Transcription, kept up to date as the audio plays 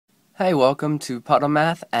Hi, welcome to Puddle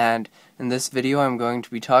Math, and in this video I'm going to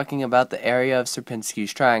be talking about the area of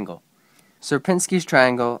Sierpinski's Triangle. Sierpinski's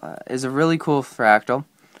Triangle is a really cool fractal,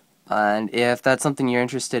 and if that's something you're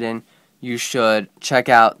interested in, you should check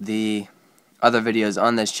out the other videos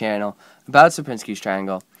on this channel about Sierpinski's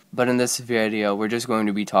Triangle, but in this video we're just going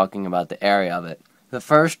to be talking about the area of it. The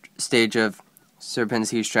first stage of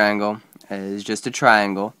Sierpinski's Triangle is just a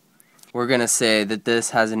triangle. We're going to say that this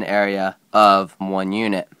has an area of 1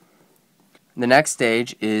 unit. The next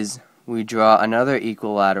stage is we draw another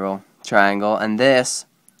equilateral triangle, and this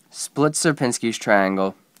splits Sierpinski's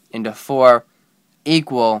triangle into 4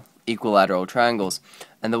 equal equilateral triangles.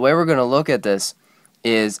 And the way we're going to look at this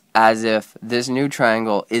is as if this new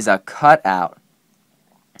triangle is a cutout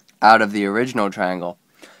out of the original triangle.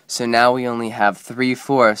 So now we only have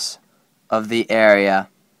 3/4 of the area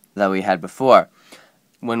that we had before.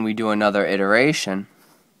 When we do another iteration,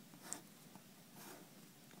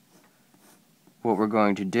 what we're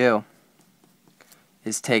going to do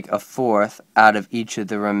is take 1/4 out of each of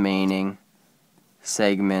the remaining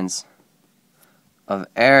segments of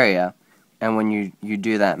area, and when you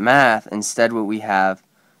do that math, instead what we have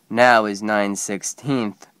now is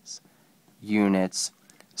 9/16 units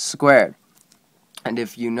squared. And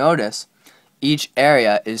if you notice, each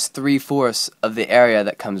area is 3/4 of the area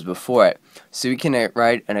that comes before it. So we can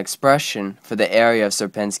write an expression for the area of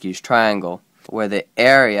Sierpinski's triangle, where the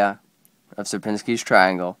area of Sierpinski's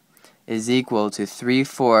triangle is equal to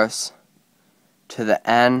 3/4 to the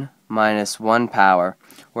n minus 1 power,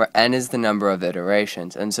 where n is the number of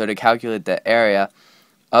iterations. And so to calculate the area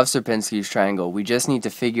of Sierpinski's triangle, we just need to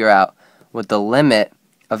figure out what the limit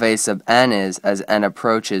of a sub n is as n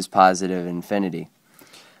approaches positive infinity.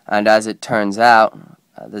 And as it turns out,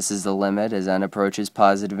 this is the limit as n approaches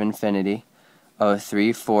positive infinity of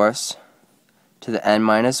 3/4 to the n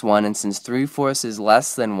minus 1, and since 3/4 is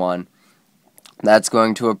less than 1, that's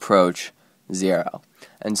going to approach 0.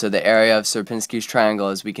 And so the area of Sierpinski's triangle,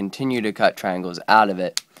 as we continue to cut triangles out of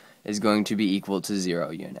it, is going to be equal to 0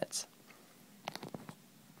 units.